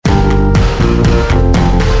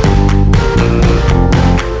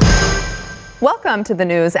Welcome to the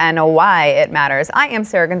news and why it matters. I am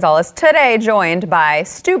Sarah Gonzalez, today joined by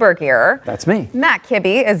Stu Burgier. That's me. Matt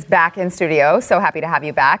Kibbe is back in studio, so happy to have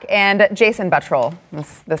you back. And Jason Buttrell,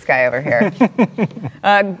 this guy over here.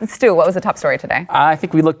 Stu, what was the top story today? I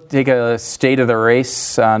think we take a state of the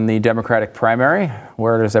race on the Democratic primary.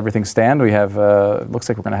 Where does everything stand? We have, looks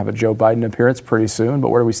like we're going to have a Joe Biden appearance pretty soon, but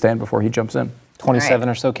where do we stand before he jumps in? 27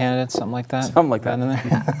 or so candidates, something like that. Something like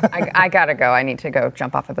that. I gotta go. I need to go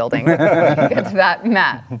jump off a building. Get to that,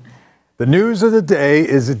 Matt. The news of the day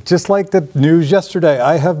is just like the news yesterday.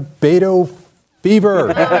 I have Beto fever.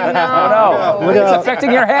 Oh no! It's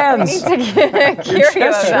affecting your hands. I need to cure you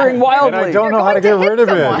of that. Wildly. And I don't know how to get rid of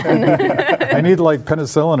it. I need like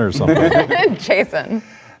penicillin or something. Jason.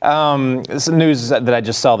 This news that I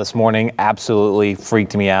just saw this morning absolutely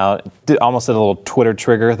freaked me out. Almost did a little Twitter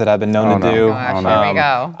trigger that I've been known to do. Gosh, here we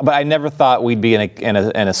go. But I never thought we'd be in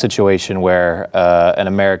a situation where an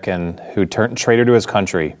American who turned traitor to his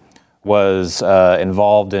country was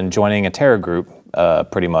involved in joining a terror group,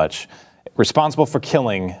 pretty much, responsible for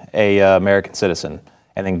killing a American citizen,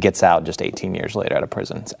 and then gets out just 18 years later out of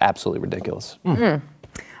prison. It's absolutely ridiculous. Mm-hmm.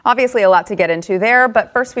 Obviously, a lot to get into there,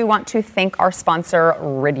 but first we want to thank our sponsor,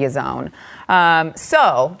 Riduzone.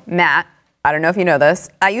 So, Matt, I don't know if you know this,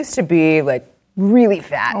 I used to be really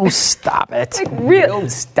fat. Oh, stop it. Really? Oh,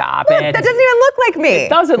 stop Look, it. that doesn't even look like me. It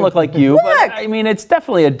doesn't look like you, Look. but I mean, it's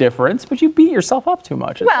definitely a difference, but you beat yourself up too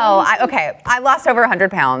much. Well, I lost over 100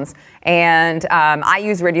 pounds, and I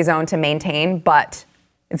use Riduzone to maintain, but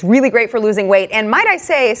it's really great for losing weight. And might I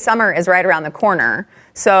say, summer is right around the corner.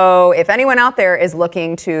 So if anyone out there is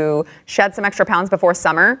looking to shed some extra pounds before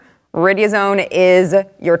summer, Riduzone is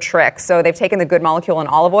your trick. So they've taken the good molecule in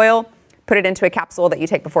olive oil, put it into a capsule that you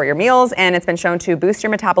take before your meals, and it's been shown to boost your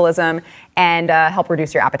metabolism and help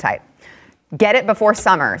reduce your appetite. Get it before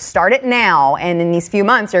summer. Start it now, and in these few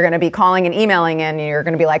months, you're going to be calling and emailing, and you're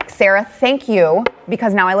going to be like, Sarah, thank you,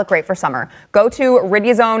 because now I look great for summer. Go to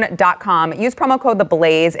Riduzone.com, use promo code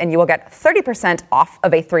THEBLAZE, and you will get 30% off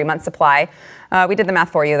of a 3-month supply. We did the math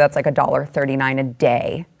for you. That's like $1.39 a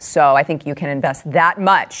day. So I think you can invest that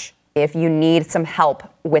much if you need some help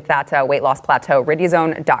with that weight loss plateau.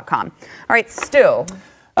 Riduzone.com. All right, Stu.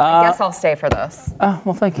 I guess I'll stay for this.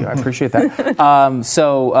 Well, thank you. I appreciate that.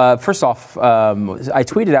 So first off, I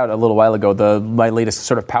tweeted out a little while ago my latest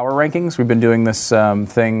sort of power rankings. We've been doing this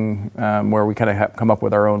thing where we kind of come up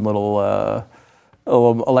with our own little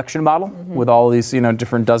election model with all these,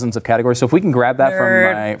 different dozens of categories. So if we can grab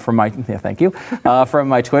that from my thank you, from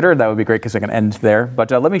my Twitter, that would be great because I can end there. But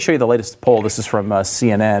let me show you the latest poll. This is from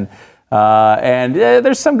CNN. And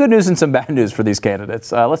there's some good news and some bad news for these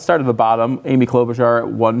candidates. Let's start at the bottom. Amy Klobuchar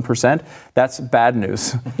at 1%. That's bad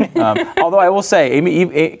news. Although I will say,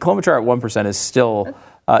 Amy Klobuchar at 1% is still...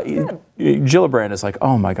 Gillibrand is like,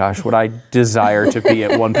 oh my gosh, would I desire to be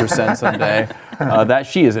at 1% someday? That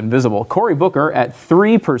she is invisible. Cory Booker at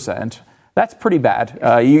 3%. That's pretty bad.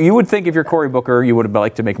 You would think if you're Cory Booker, you would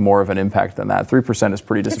like to make more of an impact than that. 3% is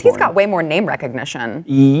pretty disappointing. He's got way more name recognition.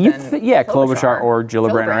 Klobuchar or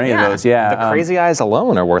Gillibrand or any of those. Yeah. The crazy eyes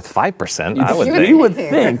alone are worth 5%. I would think. You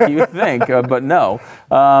would think, but no.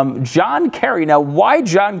 John Kerry. Now, why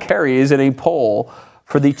John Kerry is in a poll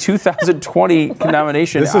for the 2020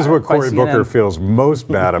 nomination? This is what Cory Booker feels most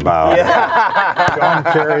bad about. John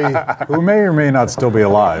Kerry, who may or may not still be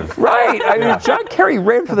alive. Right. I mean, John Kerry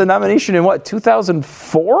ran for the nomination in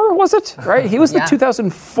 2004, was it? Right? He was the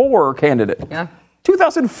 2004 candidate. Yeah.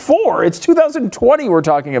 2004. It's 2020 we're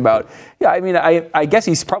talking about. Yeah, I mean, I guess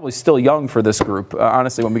he's probably still young for this group,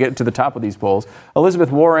 honestly, when we get to the top of these polls.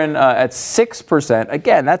 Elizabeth Warren at 6%.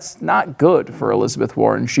 Again, that's not good for Elizabeth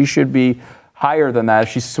Warren. She should be higher than that.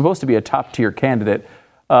 She's supposed to be a top-tier candidate.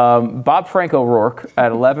 Bob Frank O'Rourke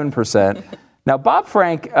at 11%. Now, Bob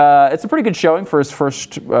Frank, it's a pretty good showing for his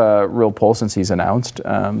first real poll since he's announced. So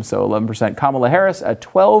 11%. Kamala Harris at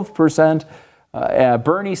 12%.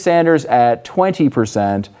 Bernie Sanders at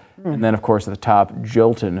 20%. And then, of course, at the top,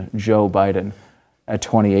 Jolton Joe Biden at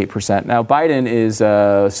 28%. Now, Biden is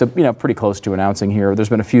pretty close to announcing here. There's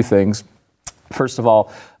been a few things. First of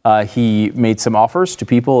all, he made some offers to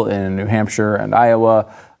people in New Hampshire and Iowa,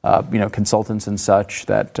 consultants and such,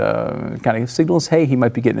 that kind of signals, hey, he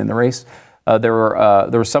might be getting in the race. There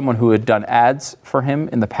was someone who had done ads for him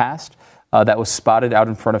in the past that was spotted out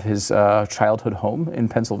in front of his childhood home in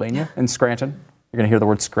Pennsylvania, in Scranton. You're going to hear the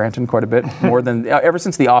word Scranton quite a bit, more than ever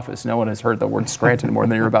since The Office. No one has heard the word Scranton more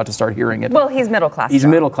than you're about to start hearing it. Well, he's middle class. He's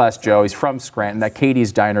middle class Joe. He's from Scranton, that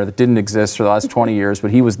Katie's Diner that didn't exist for the last 20 years,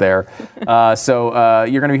 but he was there. So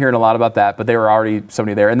you're going to be hearing a lot about that. But there were already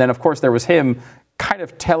somebody there, and then of course there was him kind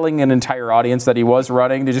of telling an entire audience that he was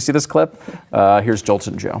running. Did you see this clip? Here's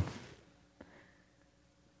Jolton Joe.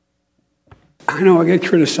 I know I get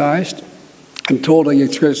criticized. I'm told I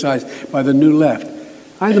get criticized by the New Left.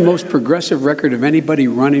 I have the most progressive record of anybody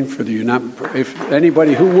running for the if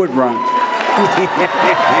anybody who would run. He's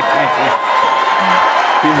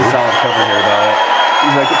a solid cover here, though.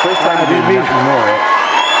 He's like, the first time I didn't ignore it.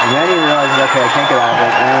 And then he realizes, okay, I can't get out of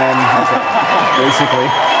it. And basically,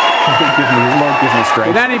 gives me strength.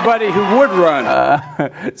 And anybody who would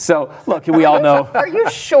run. So, look, we all know. Are you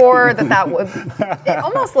sure that would? It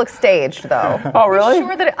almost looks staged, though. Oh, really? Are you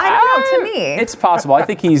sure that I don't know. To me, it's possible. I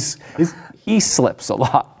think he slips a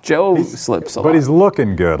lot. Joe slips a lot. But he's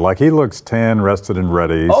looking good. Like, he looks tan, rested, and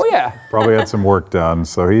ready. Oh, yeah. Probably had some work done,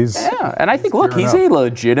 so he's... Yeah, and I think, look, he's a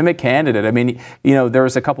legitimate candidate. I mean, there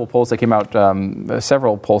was a couple polls that came out,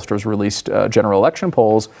 several pollsters released general election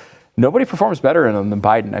polls. Nobody performs better in them than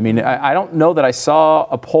Biden. I mean, I don't know that I saw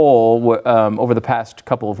a poll over the past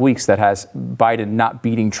couple of weeks that has Biden not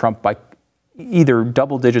beating Trump by either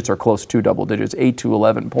double digits or close to double digits, 8 to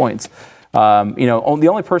 11 points. The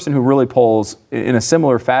only person who really polls in a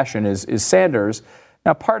similar fashion is Sanders.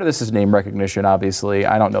 Now, part of this is name recognition, obviously.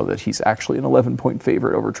 I don't know that he's actually an 11-point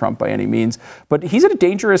favorite over Trump by any means, but he's a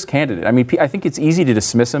dangerous candidate. I mean, I think it's easy to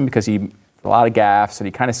dismiss him because he a lot of gaffes and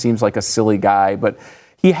he kind of seems like a silly guy, but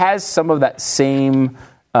he has some of that same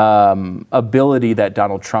ability that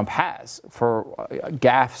Donald Trump has for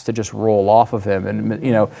gaffes to just roll off of him.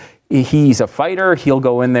 And, he's a fighter. He'll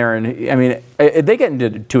go in there and, if they get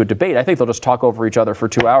into a debate, I think they'll just talk over each other for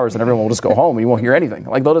 2 hours and everyone will just go home. You won't hear anything.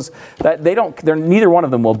 Like, neither one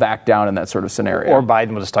of them will back down in that sort of scenario. Or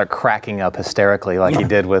Biden will just start cracking up hysterically like he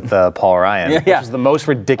did with Paul Ryan, which was the most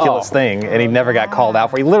ridiculous thing, and he never got called out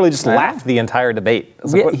for. He literally just laughed the entire debate.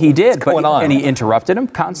 He did, what's going on? And he interrupted him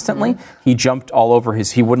constantly. He jumped all over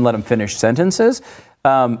he wouldn't let him finish sentences.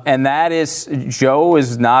 And that is, Joe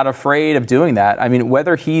is not afraid of doing that. I mean,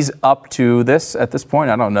 whether he's up to this at this point,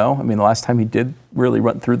 I don't know. I mean, the last time he did really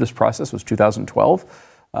run through this process was 2012.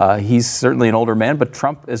 He's certainly an older man, but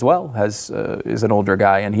Trump as well is an older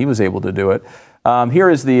guy, and he was able to do it. Here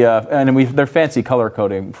is they're fancy color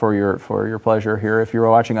coding for your pleasure here. If you're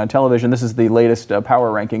watching on television, this is the latest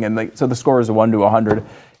power ranking, and so the score is 1 to 100. If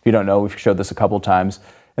you don't know, we've showed this a couple times.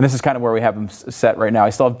 And this is kind of where we have them set right now. I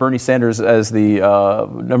still have Bernie Sanders as the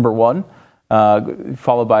number 1,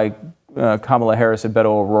 followed by Kamala Harris and Beto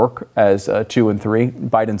O'Rourke as 2 and 3.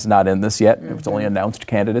 Biden's not in this yet. It's only announced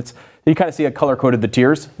candidates. You kind of see color-coded the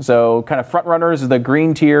tiers. So kind of front runners is the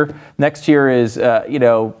green tier. Next tier is, I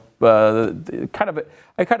kind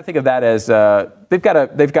of think of that as they've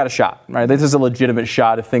got a shot, right? This is a legitimate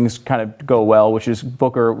shot if things kind of go well, which is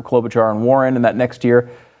Booker, Klobuchar, and Warren in that next tier.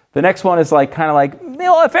 The next one is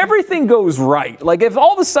if everything goes right, like if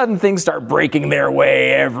all of a sudden things start breaking their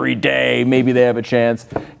way every day, maybe they have a chance.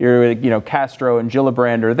 Castro and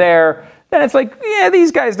Gillibrand are there. Then it's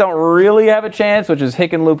these guys don't really have a chance, which is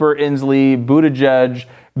Hickenlooper, Inslee, Buttigieg,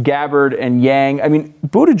 Gabbard, and Yang. I mean,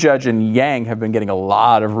 Buttigieg and Yang have been getting a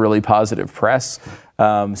lot of really positive press.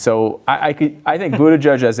 So I think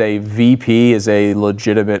Buttigieg as a VP is a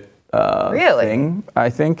legitimate thing, I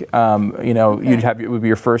think. It would be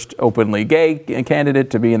your first openly gay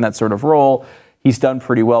candidate to be in that sort of role. He's done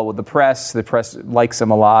pretty well with the press. The press likes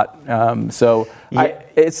him a lot.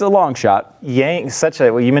 It's a long shot. Yang,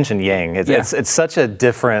 you mentioned Yang. It's such a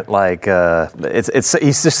different,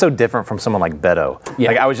 he's just so different from someone like Beto.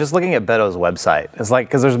 Yeah. I was just looking at Beto's website. It's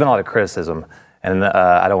because there's been a lot of criticism. And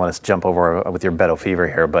I don't want to jump over with your Beto fever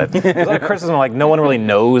here, but there's a lot of criticism no one really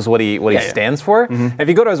knows what he stands for. Mm-hmm. If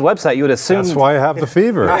you go to his website, you would assume... That's why I have the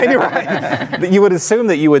fever. Right. You would assume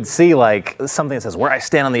that you would see something that says where I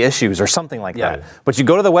stand on the issues or something like that. But you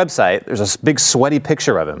go to the website, there's a big sweaty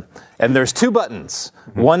picture of him. And there's 2 buttons.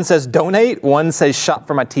 Mm-hmm. One says donate, one says shop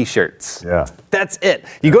for my t-shirts. Yeah. That's it.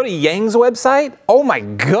 You go to Yang's website, oh my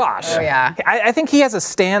gosh. Oh yeah. I think he has a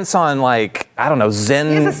stance on Zen decorating or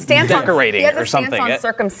something. He has a stance on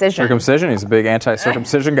circumcision. Circumcision, he's a big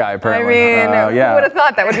anti-circumcision guy apparently. Who would have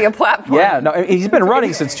thought that would be a platform? Yeah, no, he's been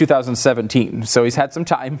running since 2017, so he's had some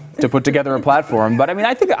time to put together a platform. But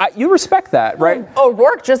I think you respect that, right?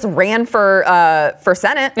 O'Rourke just ran for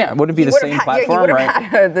Senate. Yeah, it wouldn't be the same platform, he would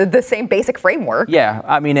have had the same basic framework. Yeah,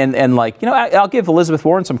 I mean, I'll give Elizabeth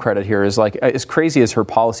Warren some credit here. As crazy as her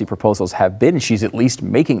policy proposals have been, she's at least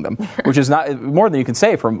making them, which is not more than you can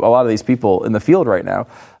say from a lot of these people in the field right now.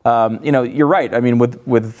 You're right. I mean, with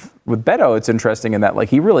Beto, it's interesting in that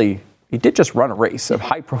he did just run a race, a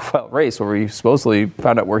high-profile race where we supposedly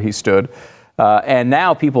found out where he stood, and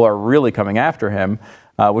now people are really coming after him.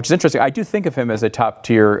 Which is interesting. I do think of him as a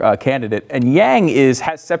top-tier candidate, and Yang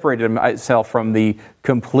has separated himself from the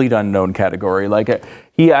complete unknown category.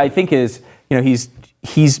 I think he's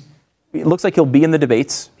it looks like he'll be in the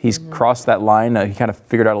debates. He's crossed that line. He kind of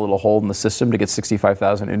figured out a little hole in the system to get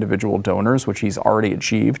 65,000 individual donors, which he's already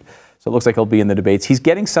achieved. So it looks like he'll be in the debates. He's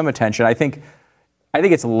getting some attention. I think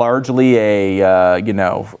it's largely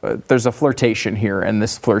there's a flirtation here, and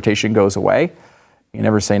this flirtation goes away. You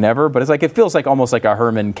never say never, but it feels like almost like a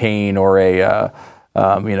Herman Cain or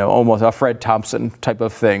almost a Fred Thompson type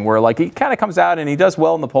of thing, where he kind of comes out and he does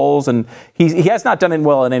well in the polls, and he has not done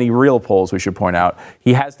well in any real polls. We should point out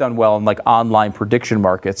he has done well in online prediction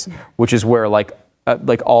markets, which is where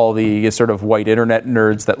all the sort of white internet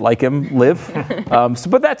nerds that like him live.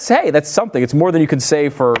 But that's something. It's more than you can say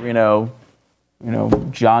for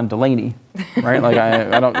John Delaney, right?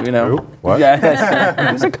 I don't, What?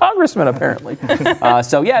 Yeah, he's a congressman apparently.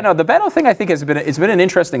 The Beto thing I think it's been an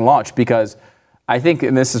interesting launch, because I think,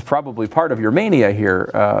 and this is probably part of your mania here,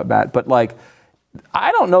 Matt, but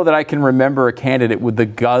I don't know that I can remember a candidate with the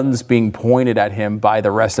guns being pointed at him by the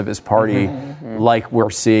rest of his party like we're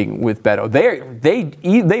seeing with Beto.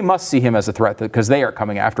 They must see him as a threat, because they are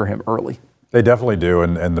coming after him early. They definitely do,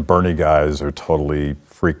 and the Bernie guys are totally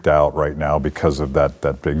freaked out right now because of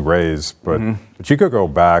that big raise. But you could go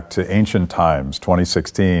back to ancient times,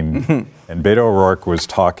 2016, and Beto O'Rourke was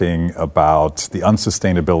talking about the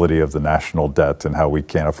unsustainability of the national debt and how we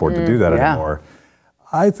can't afford to do that anymore.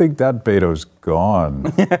 I think that Beto's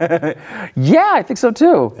gone. Yeah, I think so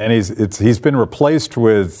too. And he's been replaced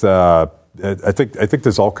with. I think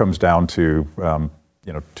this all comes down to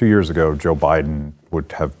 2 years ago, Joe Biden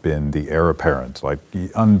would have been the heir apparent, the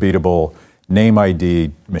unbeatable name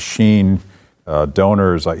ID machine,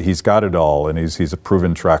 donors. He's got it all, and he's a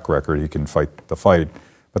proven track record. He can fight the fight.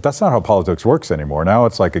 But that's not how politics works anymore. Now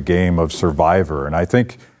it's like a game of survivor, and I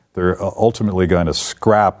think they're ultimately going to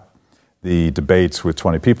scrap the debates with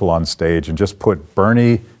 20 people on stage and just put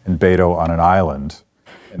Bernie and Beto on an island.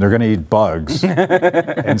 And they're going to eat bugs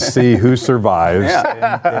and see who survives,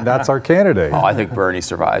 and that's our candidate. Oh, I think Bernie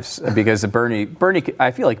survives, because Bernie.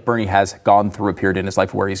 I feel like Bernie has gone through a period in his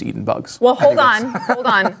life where he's eaten bugs. Well, hold on.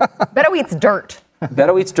 Beto eats dirt.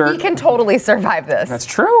 Beto eats dirt. He can totally survive this. That's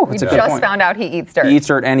true. We just found out he eats dirt. He eats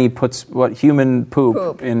dirt, and he puts human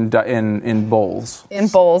poop. in bowls. In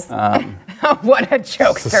bowls. What a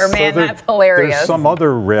jokester, man. That's hilarious. There's some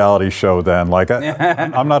other reality show then.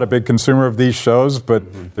 I'm not a big consumer of these shows, but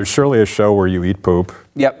there's surely a show where you eat poop.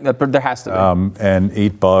 Yep, but there has to be. And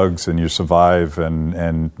eat bugs, and you survive,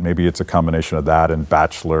 and maybe it's a combination of that and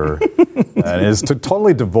Bachelor. And is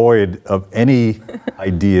totally devoid of any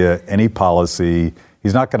idea, any policy.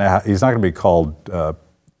 He's not going to be called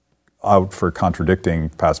out for contradicting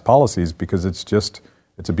past policies, because it's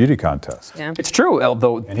a beauty contest. Yeah. It's true,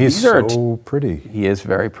 although he's so pretty. He is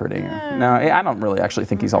very pretty. No, I don't really actually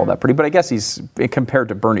think he's all that pretty, but I guess he's, compared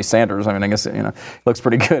to Bernie Sanders, I guess he looks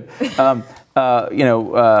pretty good. But I'm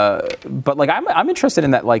interested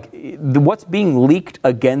in that. What's being leaked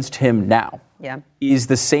against him now is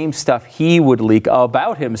the same stuff he would leak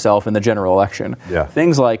about himself in the general election. Yeah.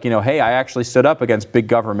 Things like, hey, I actually stood up against big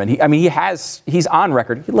government. He's on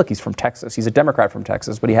record. Look, he's from Texas. He's a Democrat from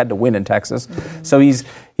Texas, but he had to win in Texas. So he's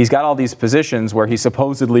got all these positions where he's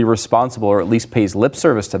supposedly responsible, or at least pays lip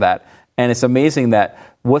service to that. And it's amazing that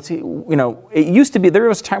it used to be, there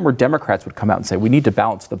was a time where Democrats would come out and say, we need to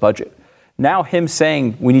balance the budget. Now him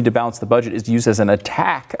saying we need to balance the budget is used as an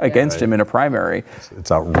attack against him in a primary.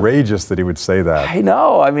 It's outrageous that he would say that. I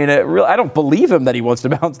know. I don't believe him that he wants to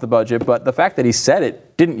balance the budget, but the fact that he said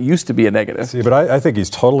it didn't used to be a negative. See, but I think he's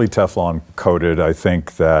totally Teflon coated. I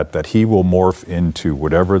think that he will morph into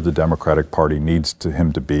whatever the Democratic Party needs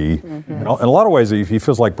him to be. Mm-hmm. In a lot of ways, he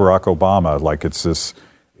feels like Barack Obama.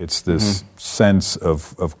 It's this sense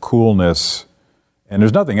of coolness. And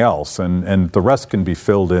there's nothing else, and the rest can be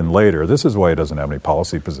filled in later. This is why he doesn't have any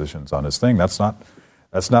policy positions on his thing. That's not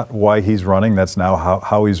why he's running. That's now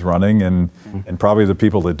how he's running, and probably the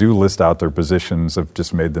people that do list out their positions have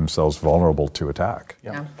just made themselves vulnerable to attack.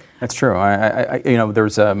 Yeah, that's true.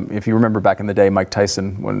 There's if you remember back in the day, Mike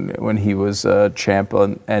Tyson when he was champ,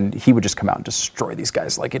 and he would just come out and destroy these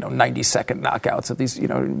guys 90-second knockouts of these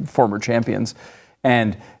former champions,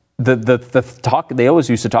 and. The talk, they always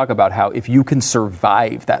used to talk about how if you can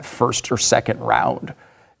survive that first or second round,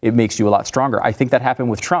 it makes you a lot stronger. I think that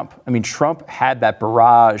happened with Trump. Trump had that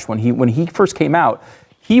barrage when he first came out.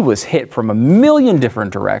 He was hit from a million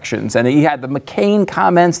different directions, and he had the McCain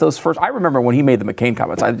comments. I remember when he made the McCain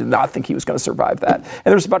comments, I did not think he was going to survive that. And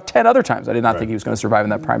there was about 10 other times I did not think he was going to survive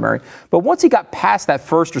in that primary. But once he got past that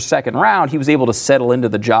first or second round, he was able to settle into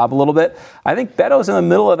the job a little bit. I think Beto's in the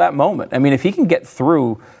middle of that moment. If he can get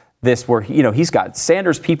through this where he's got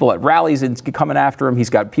Sanders people at rallies and coming after him.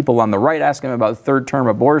 He's got people on the right asking him about third-term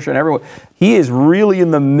abortion. Everyone, he is really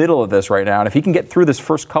in the middle of this right now. And if he can get through this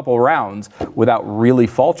first couple rounds without really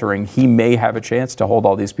faltering, he may have a chance to hold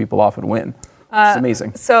all these people off and win. It's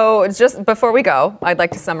amazing. So just before we go, I'd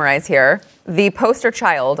like to summarize here. The poster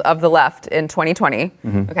child of the left in 2020,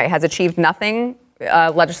 has achieved nothing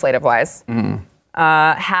legislative-wise.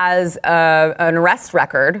 Has an arrest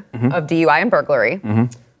record of DUI and burglary.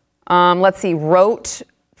 Let's see, wrote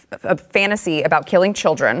a fantasy about killing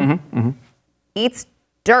children, eats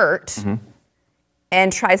dirt,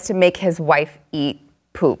 and tries to make his wife eat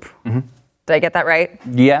poop. Did I get that right?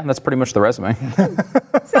 Yeah, that's pretty much the resume.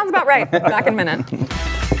 Sounds about right. Back in a minute.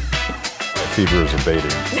 Fever is abating.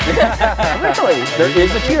 Really, there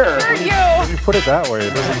is a cure. When you put it that way,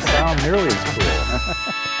 it doesn't sound nearly as cool.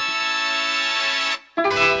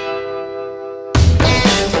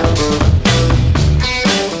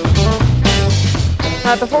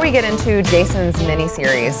 Before we get into Jason's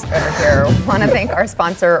mini-series over here, I want to thank our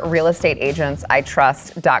sponsor,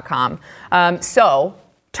 realestateagentsitrust.com. So,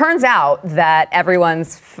 turns out that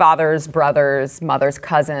everyone's father's brother's mother's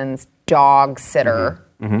cousin's dog sitter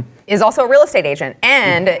is also a real estate agent.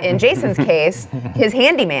 And in Jason's case, his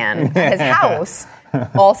handyman at his house,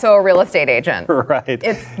 also a real estate agent. Right.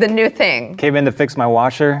 It's the new thing. Came in to fix my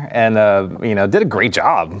washer and, did a great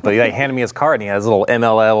job. But he handed me his card and he has a little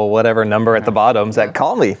MLL whatever number at the bottom. Said,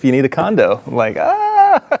 call me if you need a condo. I'm like,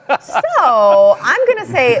 So I'm going to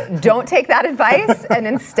say don't take that advice and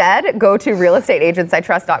instead go to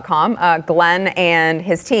realestateagentsitrust.com. Glenn and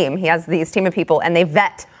his team, he has these team of people and they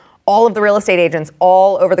vet all of the real estate agents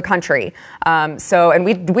all over the country. And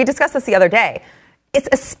we discussed this the other day. It's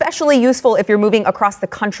especially useful if you're moving across the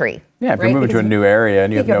country. Yeah, if you're moving to a new area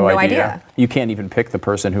and you have no idea. You can't even pick the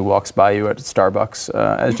person who walks by you at Starbucks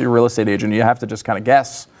as your real estate agent. You have to just kind of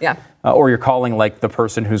guess. Yeah. Or you're calling like the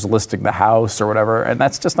person who's listing the house or whatever, and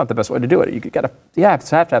that's just not the best way to do it. You have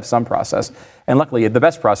to have some process. And luckily, the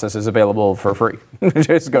best process is available for free.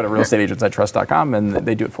 Just go to realestateagentsitrust.com and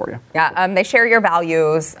they do it for you. Yeah, they share your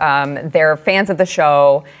values. They're fans of the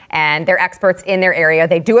show, and they're experts in their area.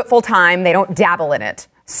 They do it full time. They don't dabble in it.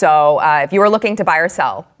 So if you are looking to buy or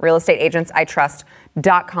sell,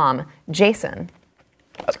 realestateagentsitrust.com. Jason,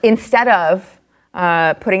 instead of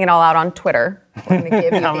putting it all out on Twitter, we're going to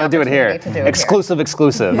give you I'm going to do it here. Exclusive, just for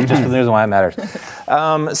the news and why it matters.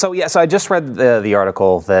 So I just read the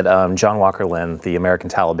article that John Walker Lindh, the American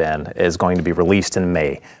Taliban, is going to be released in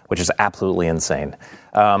May, which is absolutely insane.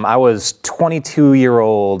 I was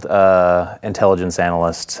 22-year-old intelligence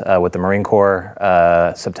analyst with the Marine Corps,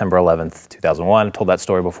 September 11th, 2001. Told that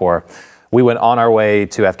story before. We went on our way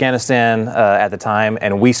to Afghanistan at the time,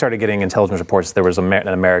 and we started getting intelligence reports there was an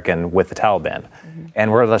American with the Taliban. And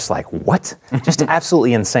we're just like, what? Just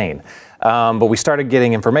absolutely insane. But we started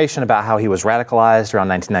getting information about how he was radicalized around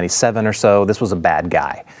 1997 or so. This was a bad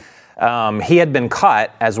guy. He had been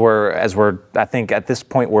caught, as we're I think at this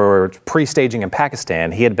point we're pre-staging in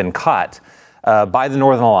Pakistan, he had been caught by the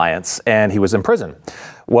Northern Alliance, and he was in prison.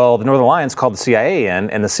 Well, the Northern Alliance called the CIA in,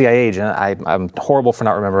 and the CIA agent, I'm horrible for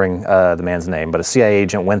not remembering the man's name, but a CIA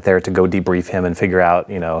agent went there to go debrief him and figure out,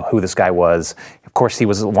 who this guy was. Of course,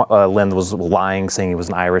 Lindh was lying, saying he was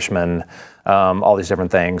an Irishman, all these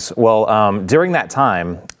different things. Well, during that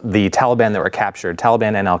time, the Taliban that were captured,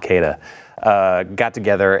 Taliban and Al-Qaeda, got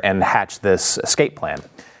together and hatched this escape plan.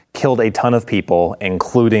 Killed a ton of people,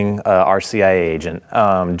 including our CIA agent,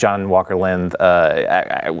 John Walker Lindh.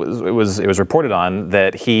 It was reported on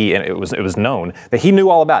that it was known that he knew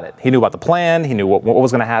all about it. He knew about the plan. He knew what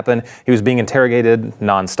was going to happen. He was being interrogated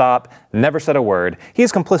nonstop. Never said a word. He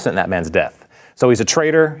is complicit in that man's death. So he's a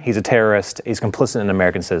traitor. He's a terrorist. He's complicit in an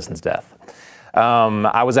American citizen's death.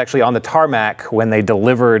 I was actually on the tarmac when they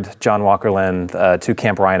delivered John Walker Lindh to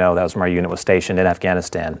Camp Rhino. That was where our unit was stationed in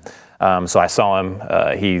Afghanistan. So I saw him.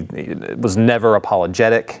 He was never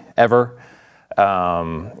apologetic, ever.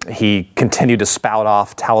 He continued to spout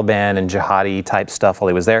off Taliban and jihadi type stuff while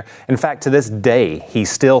he was there. In fact, to this day, he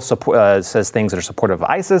still says things that are supportive of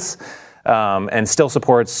ISIS and still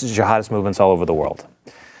supports jihadist movements all over the world.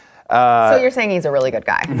 So you're saying he's a really good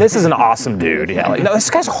guy. This is an awesome dude. Yeah, no, this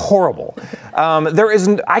guy's horrible.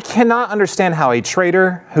 I cannot understand how a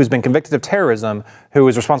traitor who's been convicted of terrorism, who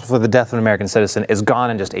is responsible for the death of an American citizen, is gone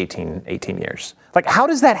in just 18 years. Like, how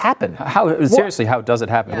does that happen? Seriously, how does it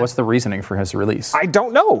happen? Yeah. What's the reasoning for his release? I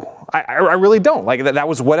don't know. I really don't. Like, that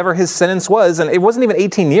was whatever his sentence was, and it wasn't even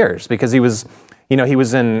 18 years because he was he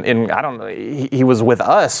was I don't know, he was with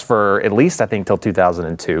us for at least, I think, till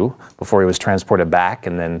 2002 before he was transported back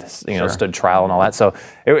and then, stood trial and all that. So,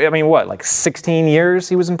 like 16 years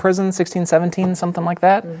he was in prison, 16, 17, something like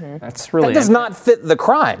that? Mm-hmm. That's really... That does not fit the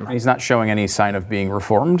crime. He's not showing any sign of being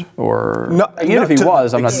reformed, or... No, even if he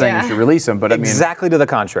was, I'm not saying you should release him, but Exactly to the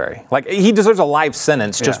contrary. Like, he deserves a life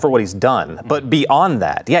sentence just for what he's done. But beyond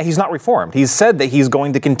that, he's not reformed. He's said that he's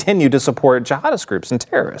going to continue to support jihadist groups and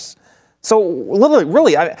terrorists. So literally,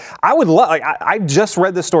 really, I would love. I just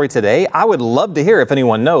read this story today. I would love to hear if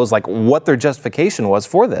anyone knows what their justification was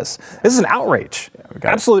for this. This is an outrage,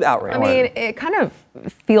 absolute outrage. I mean, it kind of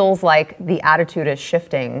feels like the attitude is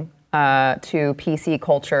shifting to PC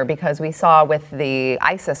culture, because we saw with the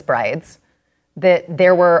ISIS brides that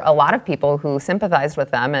there were a lot of people who sympathized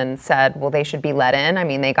with them and said, well, they should be let in. I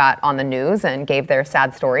mean, they got on the news and gave their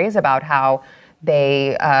sad stories about how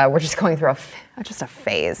they were just going through a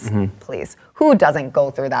phase, please. Who doesn't go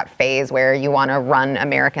through that phase where you want to run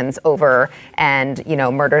Americans over and,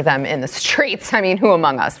 murder them in the streets? I mean, who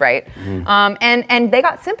among us, right? And they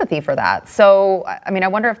got sympathy for that. So, I mean, I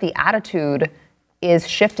wonder if the attitude is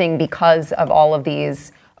shifting because of all of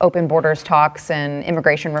these open borders talks and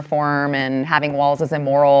immigration reform and having walls is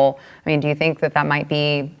immoral. I mean, do you think that might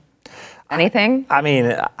be anything? I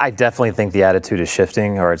mean, I definitely think the attitude is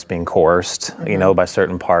shifting, or it's being coerced, by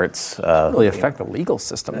certain parts. Really affect the legal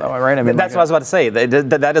system, though, right? I mean, that's what I was about to say.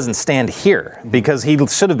 That doesn't stand here, because he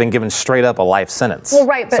should have been given straight up a life sentence. Well,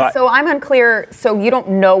 right, but so I'm unclear. So you don't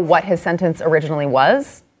know what his sentence originally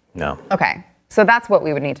was? No. Okay. So that's what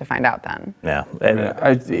we would need to find out then. Yeah.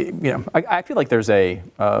 I feel like there's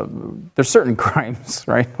certain crimes,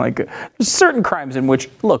 right? Like there's certain crimes in which,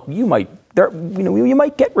 look, you might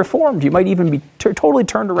get reformed. You might even be totally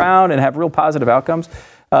turned around and have real positive outcomes.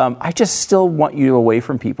 I just still want you away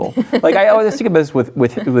from people. Like I always think about this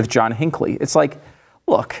with John Hinckley. It's like,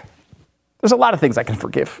 look, there's a lot of things I can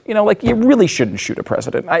forgive. Like you really shouldn't shoot a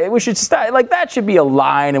president. We should that should be a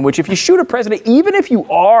line in which if you shoot a president, even if you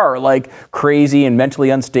are like crazy and mentally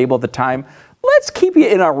unstable at the time, let's keep you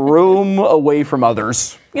in a room away from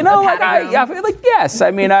others. Yes.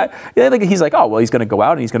 I mean, he's like, oh, well, he's going to go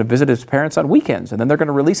out and he's going to visit his parents on weekends, and then they're going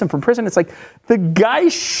to release him from prison. It's like the guy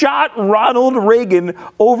shot Ronald Reagan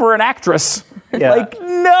over an actress. Yeah.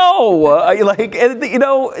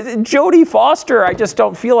 Jodie Foster, I just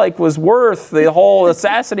don't feel like was worth the whole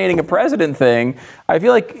assassinating a president thing. I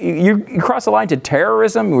feel like you cross the line to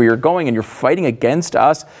terrorism, where you're going and you're fighting against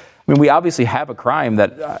us. I mean, we obviously have a crime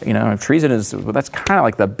that, treason that's kind of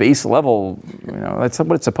like the base level, that's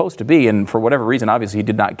what it's supposed to be. And for whatever reason, obviously, he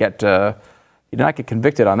did not get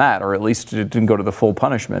convicted on that, or at least it didn't go to the full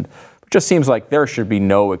punishment. It just seems like there should be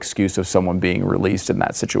no excuse of someone being released in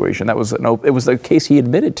that situation. It was the case he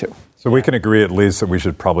admitted to. So we can agree at least that we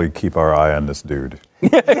should probably keep our eye on this dude.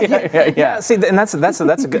 Yeah. See, and that's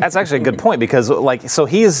actually a good point, because he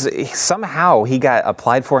got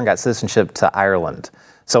applied for and got citizenship to Ireland.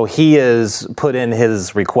 So he has put in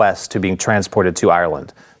his request to being transported to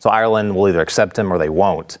Ireland. So Ireland will either accept him or they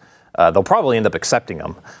won't. They'll probably end up accepting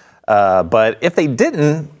him. But if they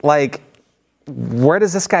didn't, where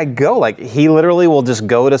does this guy go? He literally will just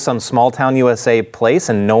go to some small town USA place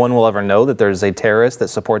and no one will ever know that there's a terrorist that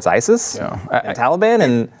supports ISIS and Taliban.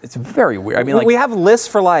 And it's very weird. I mean, we have lists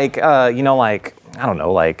for I don't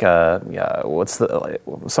know, what's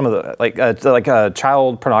some of the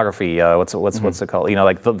child pornography? What's it called?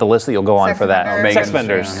 The list that you'll go on for that. Sex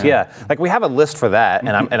offenders. Yeah. We have a list for that,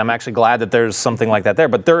 and I'm actually glad that there's something like that there.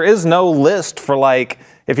 But there is no list for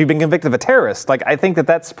if you've been convicted of a terrorist. I think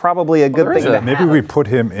that's probably a good thing to have. Maybe we put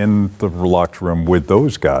him in the locked room with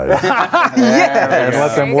those guys. And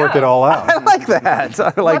let them work it all out. I like that.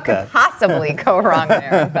 What could possibly go wrong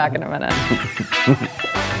there? Back in a minute.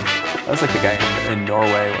 That was like the guy in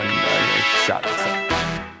Norway when he shot himself.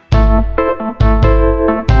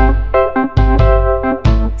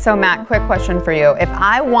 So Matt, quick question for you. If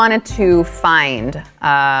I wanted to find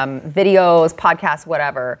videos, podcasts,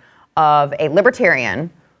 whatever, of a libertarian,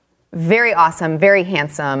 very awesome, very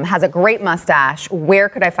handsome, has a great mustache, where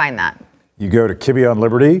could I find that? You go to Kibbe on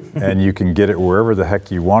Liberty, and you can get it wherever the heck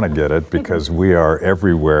you want to get it, because we are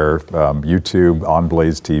everywhere, YouTube, on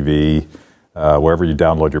Blaze TV, wherever you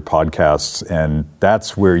download your podcasts, and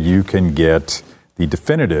that's where you can get the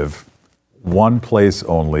definitive, one place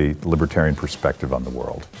only libertarian perspective on the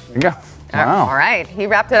world. There you go. Wow. All right, he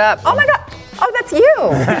wrapped it up. Oh my God, oh, that's you.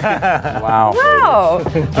 Wow. Wow.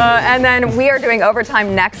 And then we are doing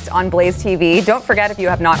Overtime next on Blaze TV. Don't forget, if you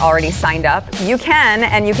have not already signed up, you can,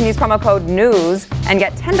 and you can use promo code NEWS and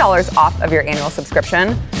get $10 off of your annual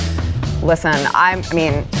subscription. Listen, I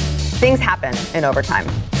mean, things happen in Overtime.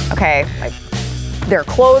 Okay, there are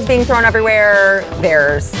clothes being thrown everywhere.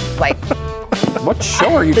 There's like, What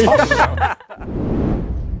show are you talking about?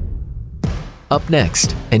 Up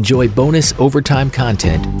next, enjoy bonus overtime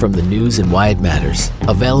content from the news and why it matters.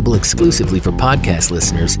 Available exclusively for podcast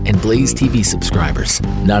listeners and Blaze TV subscribers.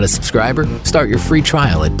 Not a subscriber? Start your free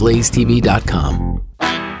trial at blazetv.com.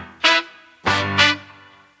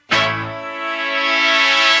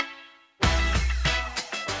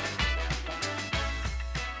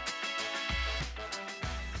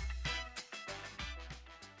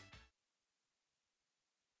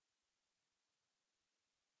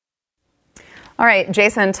 all right,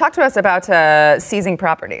 Jason, talk to us about seizing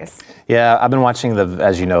properties. Yeah, I've been watching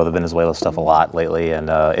as you know, the Venezuela stuff a lot lately, and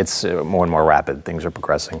it's more and more rapid. Things are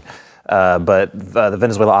progressing. But the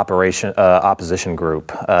Venezuela opposition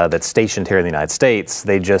group that's stationed here in the United States,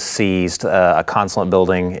 they just seized a consulate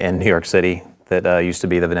building in New York City that used to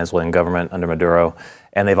be the Venezuelan government under Maduro,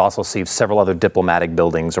 and they've also seized several other diplomatic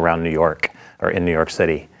buildings around New York or in New York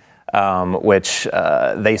City. Which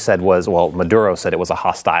they said Maduro said it was a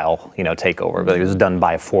hostile, takeover, but it was done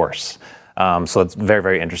by force. So it's very,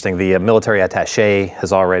 very interesting. The military attaché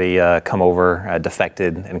has already come over,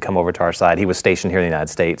 defected, and come over to our side. He was stationed here in the United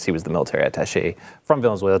States. He was the military attaché from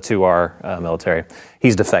Venezuela to our military.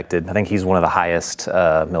 He's defected. I think he's one of the highest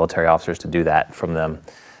military officers to do that from them.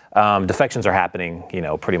 Defections are happening,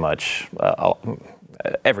 pretty much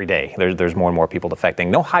every day. There's more and more people defecting.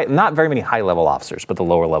 Not very many high-level officers, but the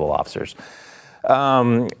lower-level officers.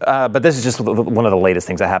 But this is just one of the latest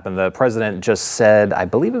things that happened. The president just said, I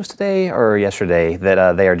believe it was today or yesterday,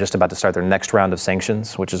 that they are just about to start their next round of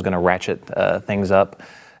sanctions, which is going to ratchet things up.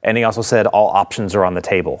 And he also said all options are on the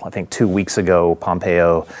table. I think 2 weeks ago,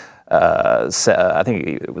 Pompeo I think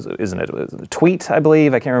it was a tweet, I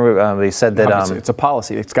believe. I can't remember. They said that it's a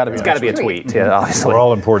policy. It's got to be a tweet. Yeah, obviously. Where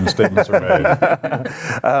all important statements are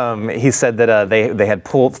made. He said that they had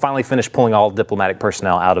finally finished pulling all diplomatic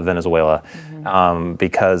personnel out of Venezuela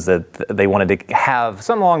because they wanted to have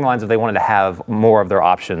something along the lines of they wanted to have more of their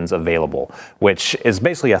options available, which is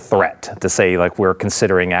basically a threat to say like we're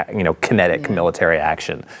considering kinetic military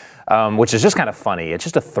action. Which is just kind of funny. It's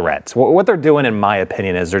just a threat. What they're doing, in my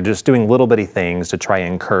opinion, is they're just doing little bitty things to try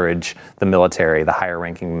and encourage the military, the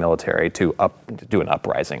higher-ranking military, to do an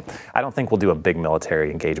uprising. I don't think we'll do a big military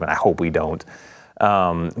engagement. I hope we don't.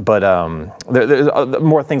 But there's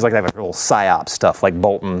more things like that, like little PSYOP stuff, like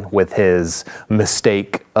Bolton with his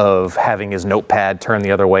mistake of having his notepad turned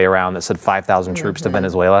the other way around that said 5,000 troops to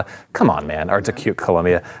Venezuela. Come on, man. Or to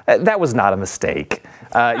Colombia. That was not a mistake.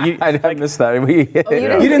 I missed that. You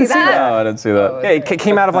didn't see that? No, I didn't see that. Yeah, it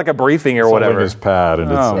came out of like a briefing or whatever. His pad,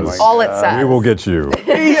 and It's all it says. We will get you.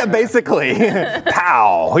 Yeah, basically.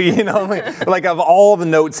 Pow. Like of all the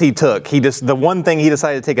notes he took, the one thing he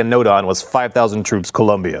decided to take a note on was 5,000 troops,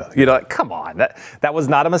 Colombia. Come on. That was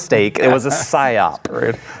not a mistake. It was a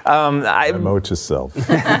PSYOP. Emote yourself.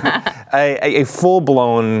 A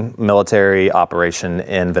full-blown military operation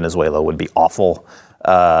in Venezuela would be awful.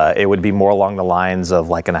 It would be more along the lines of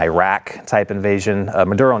like an Iraq-type invasion.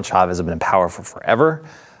 Maduro and Chavez have been in power for forever.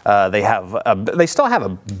 They still have a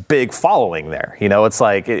big following there. It's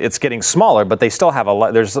like it's getting smaller, but they still have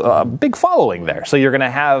there's a big following there. So you're going to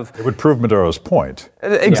have. It would prove Maduro's point.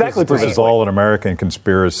 Exactly. This is all an American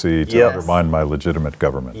conspiracy to undermine my legitimate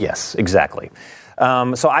government. Yes, exactly.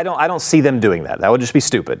 So I don't see them doing that. That would just be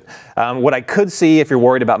stupid. What I could see, if you're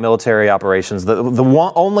worried about military operations, the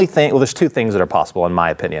only thing, there's two things that are possible, in my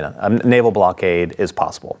opinion. A naval blockade is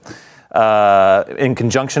possible. In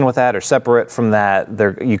conjunction with that, or separate from that,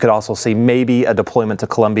 you could also see maybe a deployment to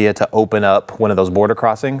Colombia to open up one of those border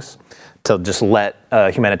crossings to just let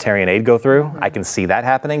humanitarian aid go through. I can see that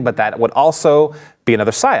happening, but that would also be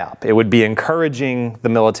another PSYOP. It would be encouraging the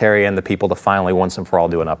military and the people to finally once and for all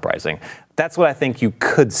do an uprising. That's what I think you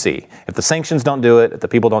could see. If the sanctions don't do it, if the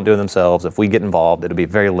people don't do it themselves, if we get involved, it'll be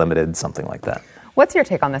very limited, something like that. What's your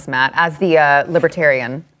take on this, Matt? As the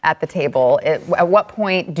libertarian at the table, at what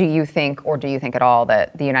point do you think at all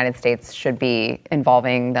that the United States should be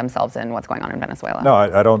involving themselves in what's going on in Venezuela? No,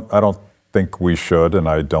 I don't think we should, and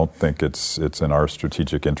I don't think it's in our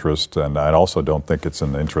strategic interest, and I also don't think it's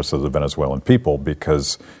in the interest of the Venezuelan people,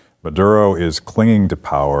 because Maduro is clinging to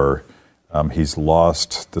power. He's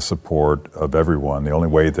lost the support of everyone. The only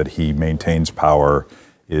way that he maintains power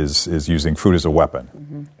is using food as a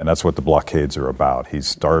weapon, and that's what the blockades are about. He's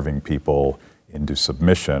starving people into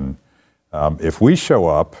submission. If we show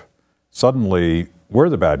up, suddenly we're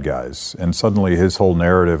the bad guys, and suddenly his whole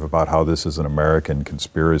narrative about how this is an American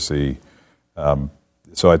conspiracy.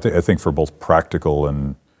 So I think for both practical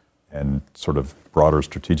and sort of broader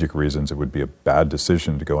strategic reasons, it would be a bad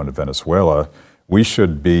decision to go into Venezuela. We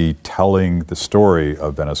should be telling the story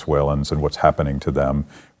of Venezuelans and what's happening to them.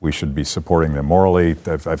 We should be supporting them morally.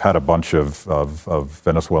 I've had a bunch of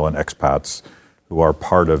Venezuelan expats who are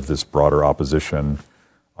part of this broader opposition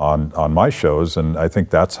on my shows, and I think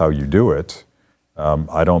that's how you do it.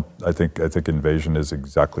 I think invasion is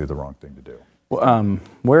exactly the wrong thing to do.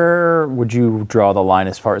 Where would you draw the line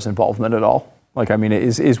as far as involvement at all? Like, I mean,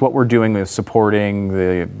 is what we're doing with supporting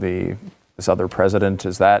this other president,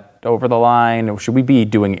 is that over the line? Or should we be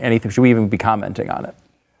doing anything? Should we even be commenting on it?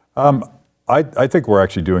 I think we're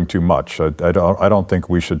actually doing too much. I don't think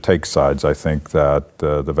we should take sides. I think that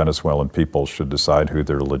the Venezuelan people should decide who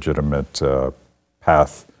their legitimate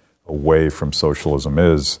path away from socialism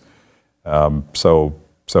is. So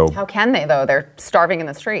how can they, though? They're starving in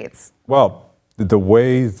the streets. Well, the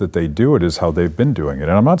way that they do it is how they've been doing it.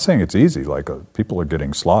 And I'm not saying it's easy. Like, people are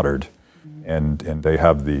getting slaughtered, and they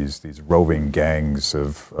have these roving gangs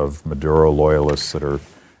of Maduro loyalists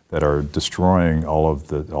that are destroying all of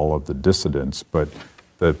the dissidents. But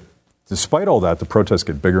despite all that, the protests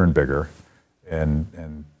get bigger and bigger,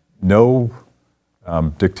 and no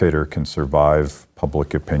dictator can survive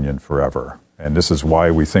public opinion forever. And this is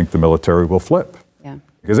why we think the military will flip. Yeah.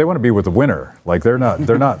 Because they want to be with the winner. Like, they're not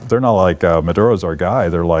like Maduro's our guy.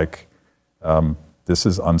 They're like, this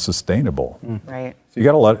is unsustainable. Right. So you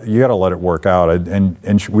got to let it work out.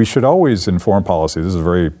 And we should always, in foreign policy, this is a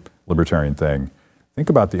very libertarian thing, think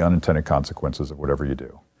about the unintended consequences of whatever you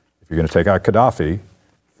do. If you're going to take out Gaddafi,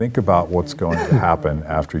 think about what's going to happen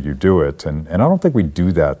after you do it. And I don't think we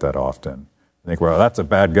do that often. I think, well, that's a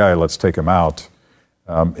bad guy, let's take him out.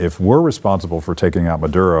 If we're responsible for taking out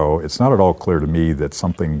Maduro, it's not at all clear to me that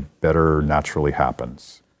something better naturally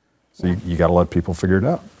happens. So you got to let people figure it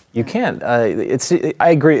out. You can't. I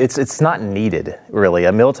agree. It's not needed, really.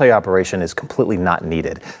 A military operation is completely not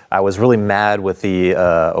needed. I was really mad with the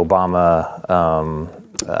Obama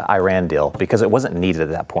Iran deal because it wasn't needed at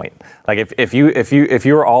that point. Like, if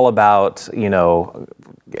you were all about,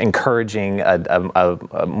 encouraging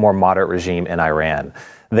a more moderate regime in Iran,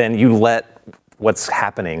 then you let what's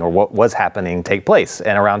happening or what was happening take place.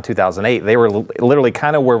 And around 2008, they were literally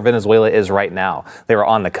kind of where Venezuela is right now. They were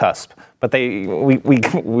on the cusp, but we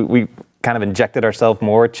kind of injected ourselves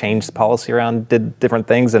more, changed the policy around, did different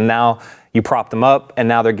things, and now you prop them up, and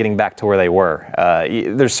now they're getting back to where they were.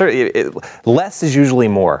 There's less is usually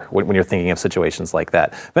more when you're thinking of situations like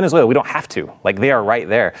that. Venezuela, we don't have to. Like, they are right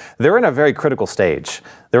there. They're in a very critical stage.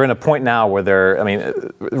 They're in a point now where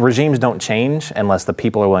regimes don't change unless the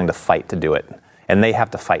people are willing to fight to do it. And they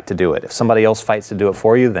have to fight to do it. If somebody else fights to do it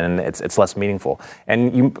for you, then it's less meaningful.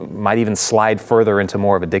 And you might even slide further into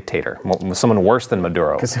more of a dictator, someone worse than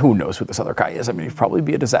Maduro. Because who knows who this other guy is? I mean, he'd probably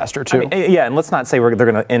be a disaster, too. Yeah, and let's not say they're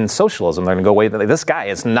going to end socialism. They're going to go away. This guy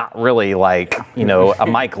is not really like, a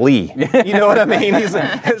Mike Lee. You know what I mean? He's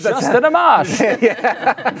just an Amash.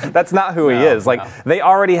 Yeah, that's not who he is. They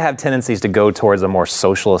already have tendencies to go towards a more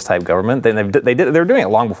socialist type government. They were doing it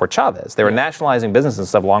long before Chavez. They were nationalizing business and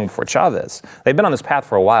stuff long before Chavez. They've been on this path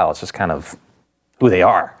for a while. It's just kind of who they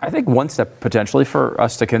are. I think one step potentially for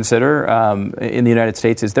us to consider in the United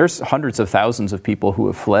States is there's hundreds of thousands of people who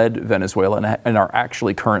have fled Venezuela and are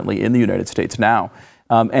actually currently in the United States now.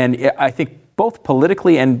 And I think both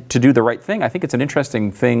politically and to do the right thing, I think it's an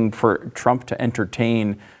interesting thing for Trump to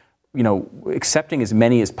entertain, accepting as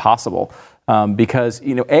many as possible. Because,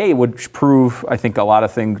 it would prove, I think, a lot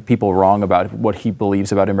of people wrong about what he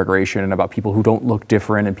believes about immigration and about people who don't look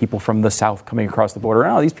different and people from the South coming across the border.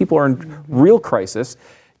 No, these people are in real crisis.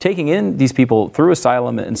 Taking in these people through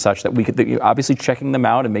asylum and such that we could, obviously checking them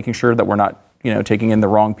out and making sure that we're not, taking in the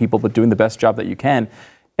wrong people, but doing the best job that you can.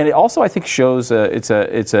 And it also, I think, shows it's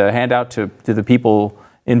a handout to the people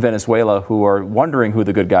in Venezuela who are wondering who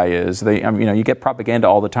the good guy is. You get propaganda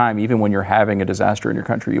all the time, even when you're having a disaster in your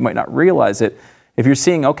country. You might not realize it. If you're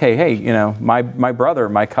seeing, okay, hey, my brother,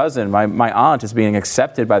 my cousin, my aunt is being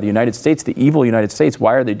accepted by the United States, the evil United States,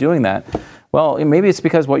 why are they doing that? Well, maybe it's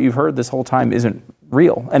because what you've heard this whole time isn't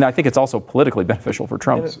real. And I think it's also politically beneficial for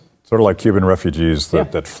Trump. Sort of like Cuban refugees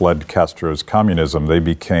that fled Castro's communism. They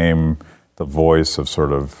became the voice of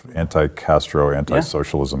sort of anti-Castro,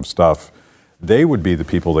 anti-socialism stuff. They would be the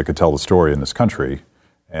people that could tell the story in this country.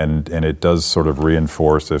 And it does sort of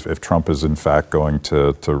reinforce if Trump is in fact going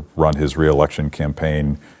to run his re-election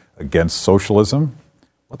campaign against socialism,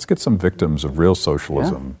 let's get some victims of real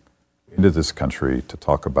socialism into this country to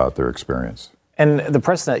talk about their experience. And the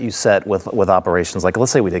precedent you set with operations, like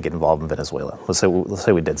let's say we did get involved in Venezuela, let's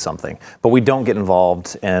say we did something, but we don't get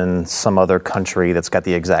involved in some other country that's got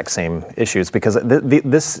the exact same issues, because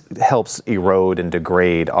this helps erode and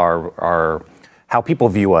degrade our how people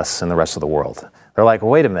view us in the rest of the world. They're like,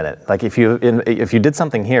 wait a minute. Like, if you did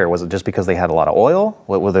something here, was it just because they had a lot of oil?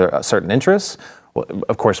 Were there certain interests? Well,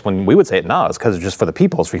 of course, when we would say it, no, it's because it's just for the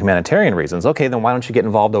people, it's for humanitarian reasons. Okay, then why don't you get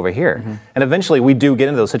involved over here? And eventually, we do get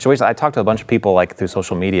into those situations. I talked to a bunch of people, like through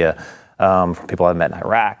social media, from people I've met in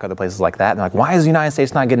Iraq, other places like that. And they're like, why is the United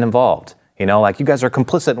States not getting involved? You know, like, you guys are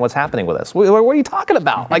complicit in what's happening with us. What are you talking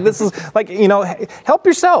about? Like, this is like, you know, help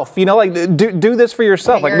yourself. You know, like, do this for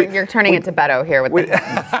yourself. Okay, you're turning into Beto here with the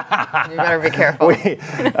hands. You better be careful.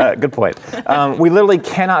 Good point. We literally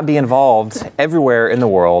cannot be involved everywhere in the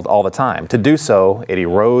world all the time. To do so, it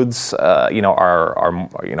erodes, our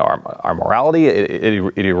morality.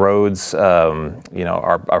 It erodes,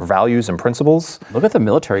 our values and principles. Look at the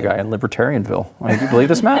military guy in Libertarianville. Do you believe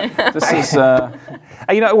this, Matt? This is.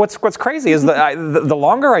 You know, what's crazy is that the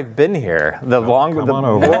longer I've been here, the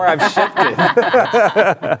more I've shifted.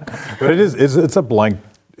 But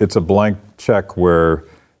it's a blank check where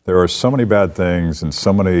there are so many bad things and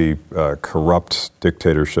so many corrupt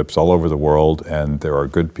dictatorships all over the world, and there are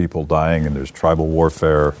good people dying, and there's tribal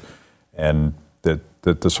warfare, and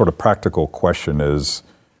the sort of practical question is,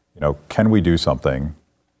 you know, can we do something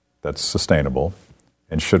that's sustainable,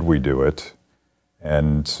 and should we do it?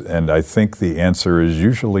 And I think the answer is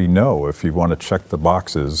usually no, if you want to check the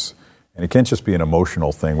boxes. And it can't just be an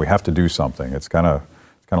emotional thing. We have to do something. It's kind of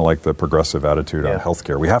like the progressive attitude on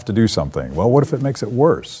healthcare. We have to do something. Well, what if it makes it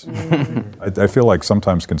worse? I feel like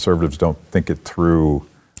sometimes conservatives don't think it through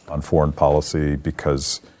on foreign policy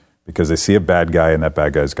because they see a bad guy and that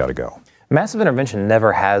bad guy's got to go. Massive intervention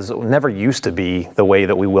never used to be the way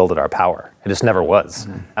that we wielded our power. It just never was.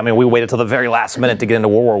 I mean, we waited till the very last minute to get into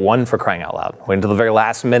World War I, for crying out loud. Waited until the very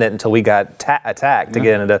last minute until we got attacked to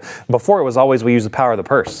get into. Before, it was always we used the power of the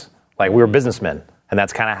purse. Like, we were businessmen. And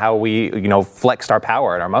that's kind of how we, flexed our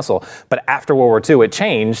power and our muscle. But after World War II, it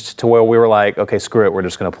changed to where we were like, okay, screw it, we're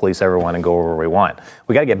just going to police everyone and go wherever we want.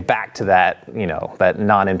 We got to get back to that, that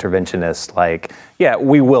non-interventionist, like, yeah,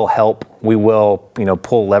 we will help, we will,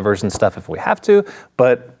 pull levers and stuff if we have to,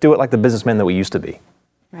 but do it like the businessmen that we used to be.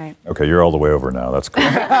 Right. Okay, you're all the way over now. That's cool. You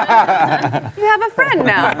have a friend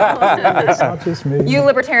now. It's not just me. You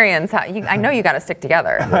libertarians, I know you got to stick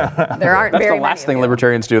together. There aren't That's very the last many thing of you.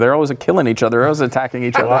 libertarians do. They're always killing each other. They're always attacking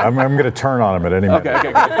each other. I'm going to turn on him at any minute.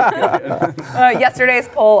 Okay. Yesterday's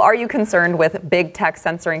poll, are you concerned with big tech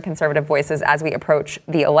censoring conservative voices as we approach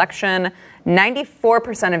the election?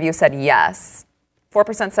 94% of you said yes.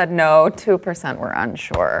 4% said no, 2% were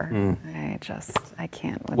unsure. I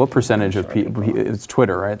can't. What percentage of people, it's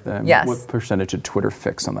Twitter, right? Yes. What percentage did Twitter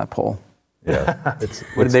fix on that poll? Yeah.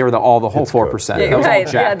 They were the whole 4%. Yeah, That was right.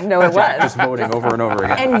 all Jack. Yeah, no, it Jack was. just voting over and over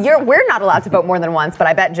again. And we're not allowed to vote more than once, but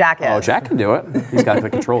I bet Jack is. Oh, Jack can do it. He's got the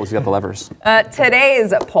controls. He's got the levers.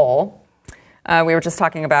 Today's poll, we were just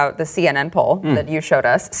talking about the CNN poll that you showed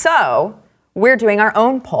us. So we're doing our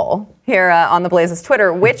own poll here on the Blaze's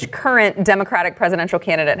Twitter. Which current Democratic presidential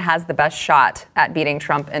candidate has the best shot at beating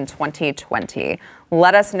Trump in 2020?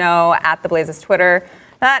 Let us know at the Blaze's Twitter.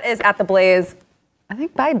 That is at the Blaze. I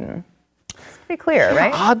think Biden. It's pretty clear,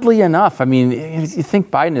 right? Oddly enough, I mean, you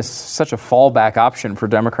think Biden is such a fallback option for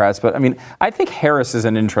Democrats, but I mean, I think Harris is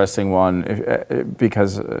an interesting one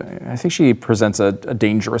because I think she presents a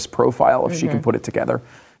dangerous profile if she can put it together.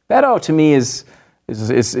 Beto, to me, is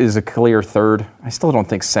a clear third. I still don't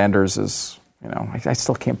think Sanders is, I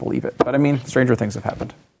still can't believe it. But I mean, stranger things have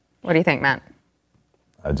happened. What do you think, Matt?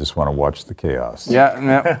 I just want to watch the chaos.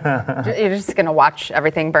 Yeah. You're just going to watch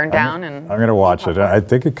everything burn down? I'm going to watch it. I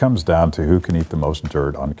think it comes down to who can eat the most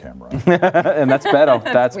dirt on camera. And that's Beto.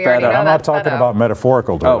 That's We already Beto. know I'm not talking Beto. about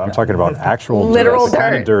metaphorical dirt. Okay. I'm talking about actual Literal dirt. The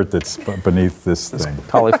kind of dirt. dirt that's beneath this thing.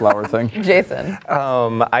 Cauliflower thing. Jason.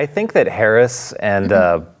 I think that Harris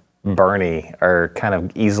and Bernie are kind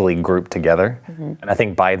of easily grouped together. And I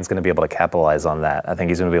think Biden's going to be able to capitalize on that. I think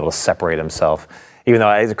he's going to be able to separate himself. Even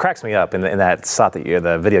though it cracks me up in that shot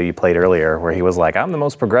the video you played earlier where he was like, I'm the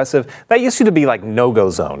most progressive. That used to be like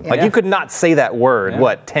no-go zone. Like, you could not say that word,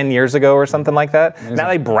 10 years ago or something like that? Now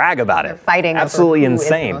they brag about it. Fighting over Absolutely who is the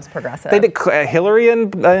insane. most progressive. They did, Hillary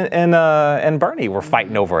and Bernie were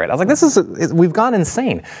fighting over it. I was like, we've gone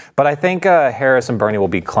insane. But I think Harris and Bernie will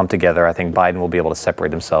be clumped together. I think Biden will be able to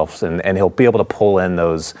separate himself and he'll be able to pull in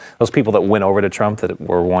those people that went over to Trump that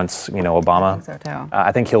were once, Obama. I think so too.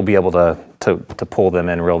 I think he'll be able to pull them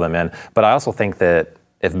in, reel them in. But I also think that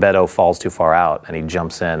if Beto falls too far out and he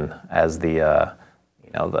jumps in as the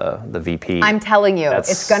VP, I'm telling you,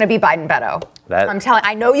 it's going to be Biden Beto.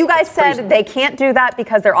 I know you guys said they can't do that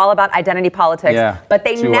because they're all about identity politics, but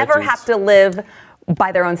they Two never white have dudes. to live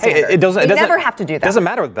by their own Hey, standards. it doesn't. They never have to do that. It doesn't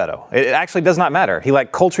matter with Beto. It actually does not matter. He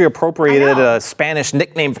culturally appropriated I know. a Spanish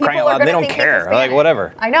nickname for People crying out are loud. gonna They don't think he's care. Hispanic.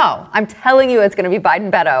 Whatever. I know. I'm telling you, it's going to be Biden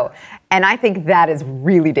Beto, and I think that is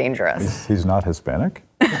really dangerous. He's not Hispanic?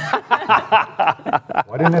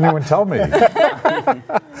 Why didn't anyone tell me? All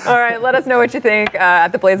right, let us know what you think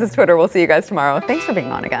at the Blaze's Twitter. We'll see you guys tomorrow. Thanks for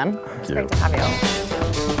being on again. It's great to have you.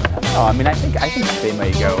 Oh, I mean, I think they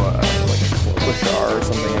might go like Klobuchar or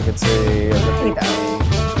something. I could say.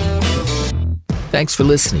 Thanks for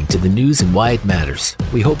listening to the news and why it matters.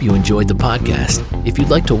 We hope you enjoyed the podcast. If you'd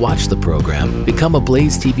like to watch the program, become a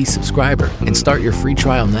Blaze TV subscriber and start your free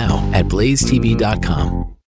trial now at blazetv.com.